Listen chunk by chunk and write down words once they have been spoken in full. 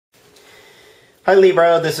Hi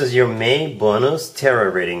Libra, this is your May bonus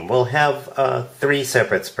tarot reading. We'll have 3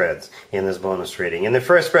 separate spreads in this bonus reading. In the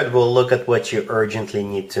first spread, we'll look at what you urgently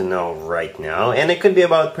need to know right now, and it could be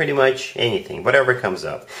about pretty much anything, whatever comes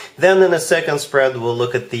up. Then in the second spread, we'll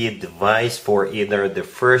look at the advice for either the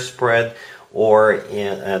first spread or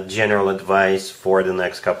general advice for the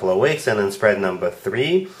next couple of weeks. And in spread number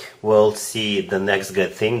 3, we'll see the next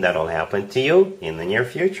good thing that'll happen to you in the near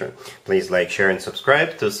future. Please like, share, and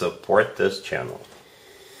subscribe to support this channel.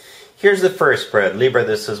 Here's the first spread. Libra,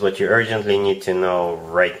 this is what you urgently need to know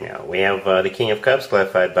right now. We have the King of Cups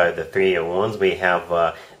clarified by the Three of Wands. We have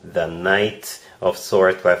the Knight of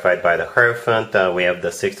Swords clarified by the Hierophant. We have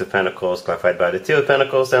the Six of Pentacles clarified by the Two of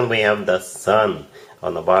Pentacles. And we have the Sun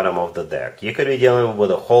on the bottom of the deck. You could be dealing with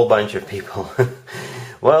a whole bunch of people.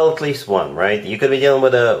 Well, at least one, right? You could be dealing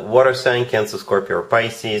with a water sign, Cancer, Scorpio, or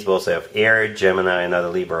Pisces. We also have Air, Gemini, another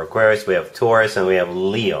Libra, Aquarius. We have Taurus, and we have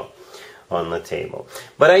Leo on the table.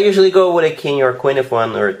 But I usually go with a king or queen if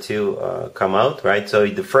one or two come out, right? So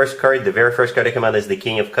the first card, the very first card that came out is the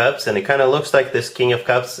King of Cups, and it kind of looks like this King of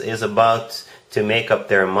Cups is about to make up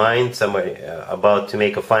their mind, somebody about to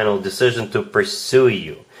make a final decision to pursue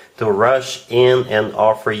you, to rush in and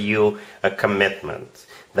offer you a commitment.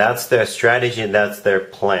 That's their strategy, that's their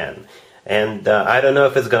plan. And I don't know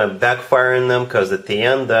if it's going to backfire on them, because at the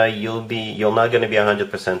end you're not going to be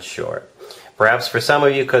 100% sure. Perhaps for some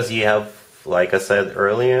of you, because you have, like I said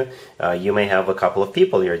earlier, you may have a couple of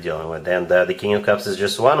people you're dealing with, and the King of Cups is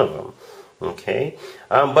just one of them. Okay?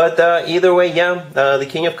 But either way, yeah, the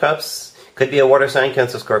King of Cups could be a water sign,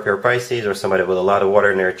 Cancer, Scorpio, or Pisces, or somebody with a lot of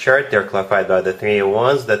water in their chart. They're clarified by the Three of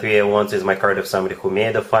Wands. The Three of Wands is my card of somebody who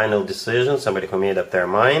made a final decision, somebody who made up their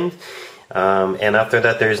mind. And after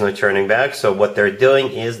that, there is no turning back. So what they're doing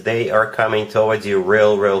is they are coming towards you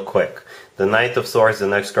real quick. The Knight of Swords, the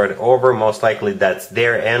next card over, most likely that's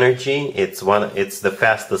their energy. It's the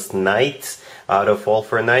fastest knight out of all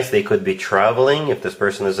 4 knights. They could be traveling. If this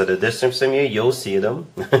person is at a distance from you, you'll see them.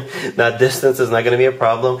 That distance is not going to be a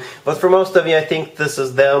problem. But for most of you, I think this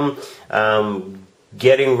is them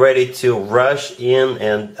getting ready to rush in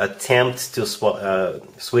and attempt to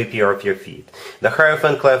sweep you off your feet. The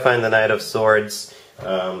Hierophant clarifying the Knight of Swords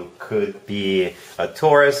could be a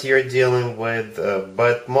Taurus you're dealing with,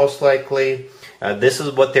 but most likely this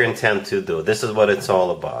is what they intend to do. This is what it's all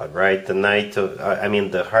about, right? The Knight of,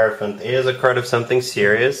 the Hierophant is a card of something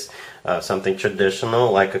serious, something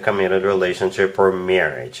traditional, like a committed relationship or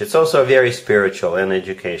marriage. It's also a very spiritual and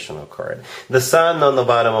educational card. The Sun on the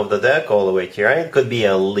bottom of the deck, all the way to your right, could be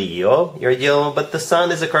a Leo you're dealing with, but the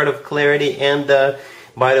Sun is a card of clarity, and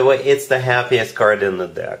by the way, it's the happiest card in the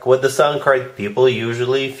deck. With the Sun card, people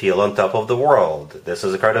usually feel on top of the world. This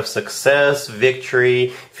is a card of success, victory,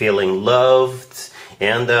 feeling loved,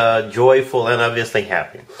 and joyful, and obviously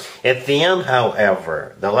happy. At the end,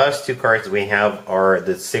 however, the last 2 cards we have are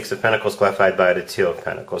the Six of Pentacles clarified by the Two of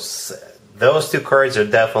Pentacles. Those 2 cards are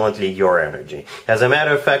definitely your energy. As a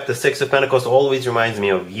matter of fact, the Six of Pentacles always reminds me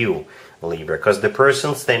of you, Libra, because the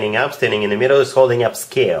person standing in the middle, is holding up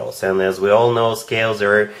scales, and as we all know, scales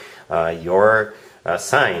are your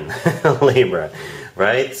sign, Libra,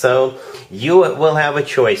 right? So you will have a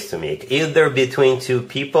choice to make, either between 2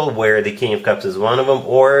 people, where the King of Cups is one of them,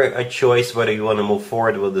 or a choice whether you want to move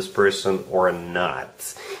forward with this person or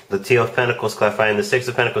not. The Two of Pentacles clarifying the Six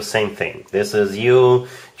of Pentacles, same thing. This is you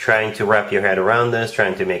trying to wrap your head around this,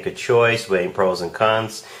 trying to make a choice, weighing pros and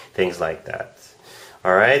cons, things like that.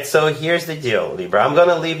 Alright, so here's the deal, Libra. I'm going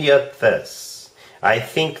to leave you at this. I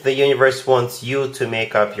think the universe wants you to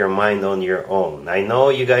make up your mind on your own. I know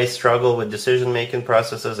you guys struggle with decision-making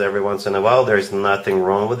processes every once in a while. There's nothing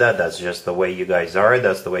wrong with that. That's just the way you guys are.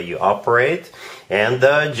 That's the way you operate. And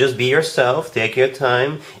just be yourself. Take your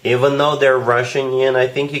time. Even though they're rushing in, I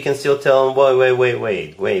think you can still tell them,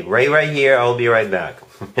 wait, right here, I'll be right back.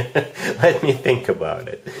 Let me think about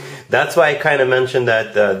it. That's why I kind of mentioned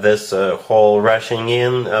that this whole rushing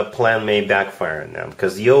in plan may backfire on them,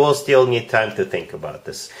 because you will still need time to think about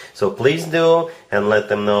this. So please do, and let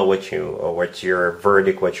them know what your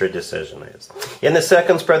verdict, what your decision is. In the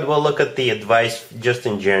second spread, we'll look at the advice just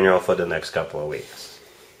in general for the next couple of weeks.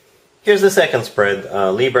 Here's the second spread.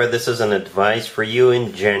 Libra, this is an advice for you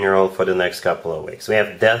in general for the next couple of weeks. We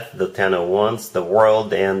have Death, the Ten of Wands, the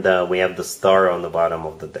World, and we have the Star on the bottom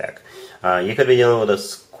of the deck. You could be dealing with a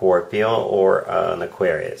Scorpio or an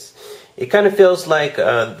Aquarius. It kind of feels like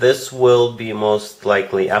this will be most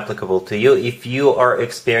likely applicable to you if you are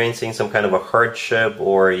experiencing some kind of a hardship,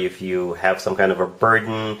 or if you have some kind of a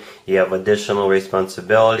burden, you have additional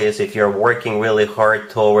responsibilities, if you're working really hard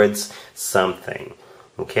towards something.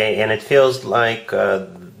 Okay, and it feels like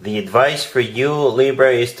the advice for you,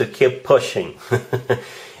 Libra, is to keep pushing.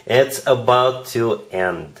 It's about to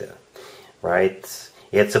end, right?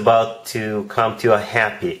 It's about to come to a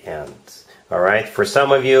happy end. All right. For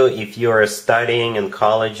some of you, if you are studying in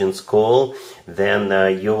college and school,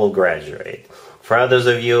 then you will graduate. For others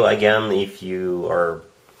of you, again, if you are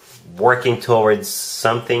working towards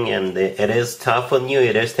something and it is tough on you,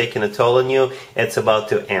 it is taking a toll on you, it's about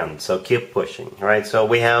to end. So keep pushing. All right. So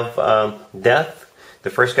we have death. The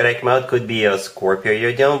first card that came out could be a Scorpio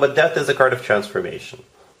you're dealing, but death is a card of transformation.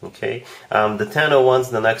 Okay. The 10 of Wands,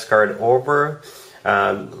 the next card over.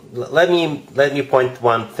 Let me point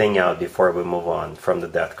one thing out before we move on from the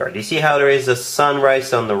death card. You see how there is a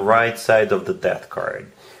sunrise on the right side of the death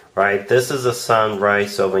card, right? This is a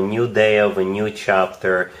sunrise of a new day, of a new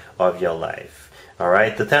chapter of your life. All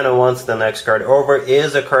right, the 10 of Wands, the next card over,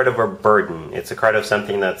 is a card of a burden. It's a card of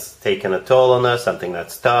something that's taken a toll on us, something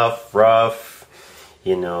that's tough, rough,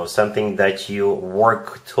 you know, something that you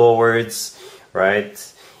work towards,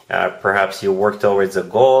 right? Perhaps you work towards a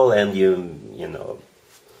goal and you know,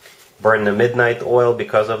 burn the midnight oil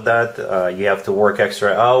because of that. You have to work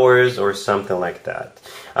extra hours or something like that.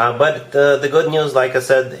 But the good news, like I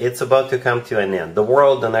said, it's about to come to an end. The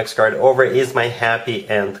World, the next card over, is my happy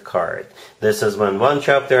end card. This is when one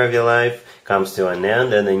chapter of your life comes to an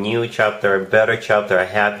end and a new chapter, a better chapter, a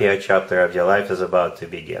happier chapter of your life is about to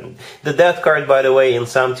begin. The Death card, by the way, in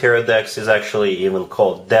some tarot decks is actually even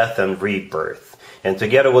called Death and Rebirth. And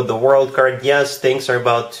together with the World card, yes, things are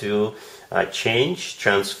about to change,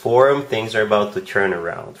 transform, things are about to turn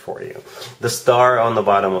around for you. The Star on the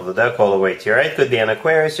bottom of the deck all the way to your right could be an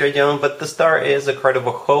Aquarius you're dealing, but the Star is a card of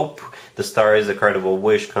a hope. The Star is a card of a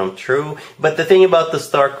wish come true. But the thing about the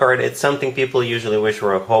Star card, it's something people usually wish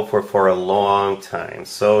for or hope for a long time.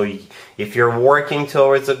 So if you're working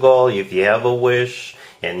towards a goal, if you have a wish,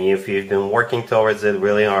 and if you've been working towards it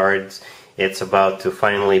really hard, it's about to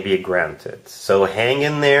finally be granted. So hang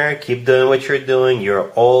in there, keep doing what you're doing, you're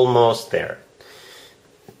almost there.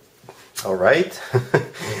 All right?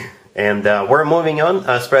 And we're moving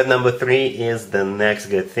on. Spread number 3 is the next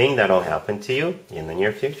good thing that'll happen to you in the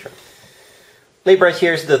near future. Libra,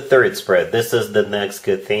 here's the third spread. This is the next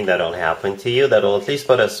good thing that'll happen to you, that'll at least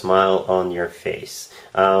put a smile on your face.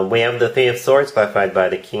 We have the Three of Swords clarified by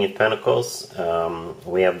the King of Pentacles.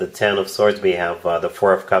 We have the 10 of Swords. We have the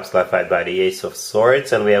Four of Cups clarified by the Ace of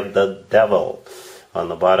Swords. And we have the Devil on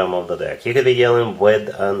the bottom of the deck. You could be dealing with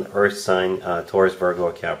an Earth sign, Taurus, Virgo,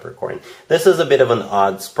 or Capricorn. This is a bit of an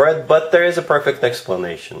odd spread, but there is a perfect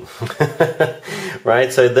explanation.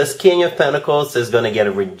 Right? So this King of Pentacles is going to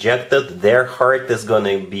get rejected. Their heart is going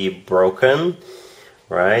to be broken.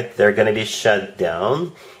 Right? They're going to be shut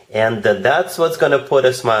down. And that's what's going to put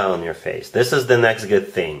a smile on your face. This is the next good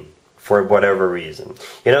thing, for whatever reason.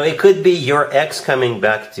 You know, it could be your ex coming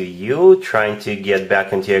back to you, trying to get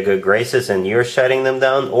back into your good graces, and you're shutting them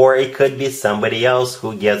down. Or it could be somebody else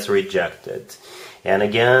who gets rejected. And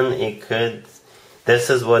again, this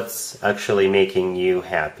is what's actually making you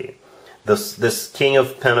happy. This King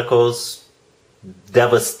of Pentacles,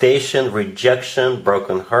 devastation, rejection,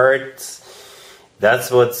 broken hearts. That's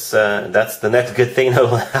the next good thing that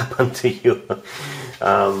will happen to you,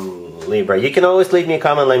 Libra. You can always leave me a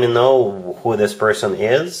comment, let me know who this person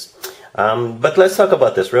is. But let's talk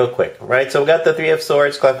about this real quick, right? So we got the Three of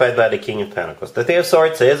Swords clarified by the King of Pentacles. The Three of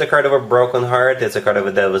Swords is a card of a broken heart. It's a card of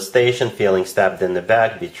a devastation, feeling stabbed in the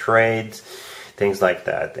back, betrayed, things like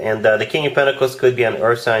that. And the King of Pentacles could be an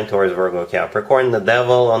Earth sign, Taurus, Virgo, Capricorn. The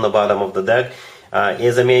Devil on the bottom of the deck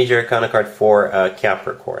is a major kind of card for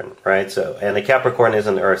Capricorn, right? So, and the Capricorn is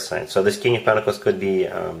an Earth sign. So this King of Pentacles could be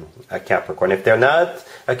a Capricorn. If they're not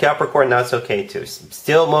a Capricorn, that's okay too.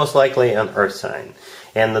 Still most likely an Earth sign.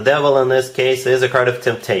 And the Devil in this case is a card of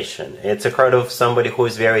temptation. It's a card of somebody who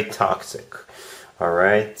is very toxic, all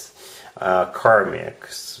right? Karmic,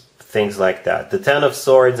 things like that. The Ten of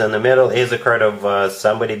Swords in the middle is a card of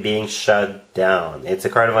somebody being shut down. It's a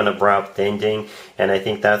card of an abrupt ending, and I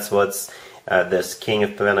think that's what's this King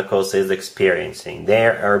of Pentacles is experiencing. They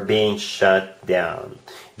are being shut down.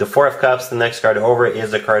 The Four of Cups, the next card over,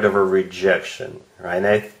 is a card of a rejection,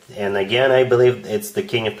 right? And again, I believe it's the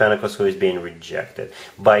King of Pentacles who is being rejected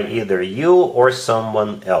by either you or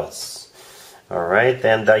someone else. All right,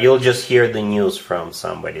 and you'll just hear the news from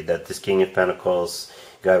somebody that this King of Pentacles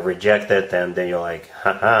got rejected, and then you're like,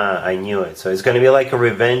 haha, I knew it. So it's going to be like a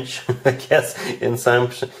revenge, I guess, in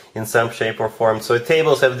some shape or form. So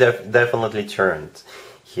tables have definitely turned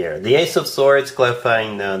here. The Ace of Swords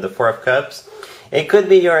clarifying the Four of Cups. It could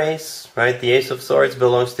be your ace, right? The Ace of Swords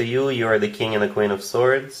belongs to you. You are the King and the Queen of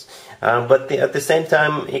Swords. But at the same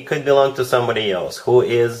time, it could belong to somebody else who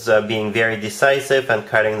is being very decisive and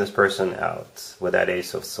cutting this person out with that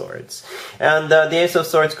Ace of Swords. And the Ace of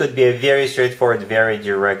Swords could be a very straightforward, very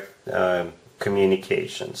direct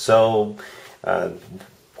communication. So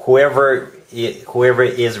whoever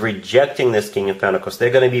is rejecting this King of Pentacles, they're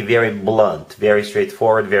going to be very blunt, very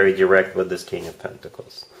straightforward, very direct with this King of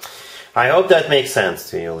Pentacles. I hope that makes sense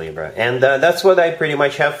to you, Libra. And that's what I pretty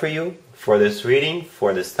much have for you for this reading,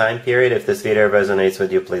 for this time period. If this video resonates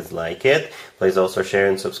with you, please like it. Please also share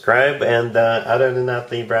and subscribe. And other than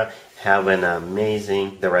that, Libra, have an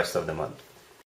amazing the rest of the month.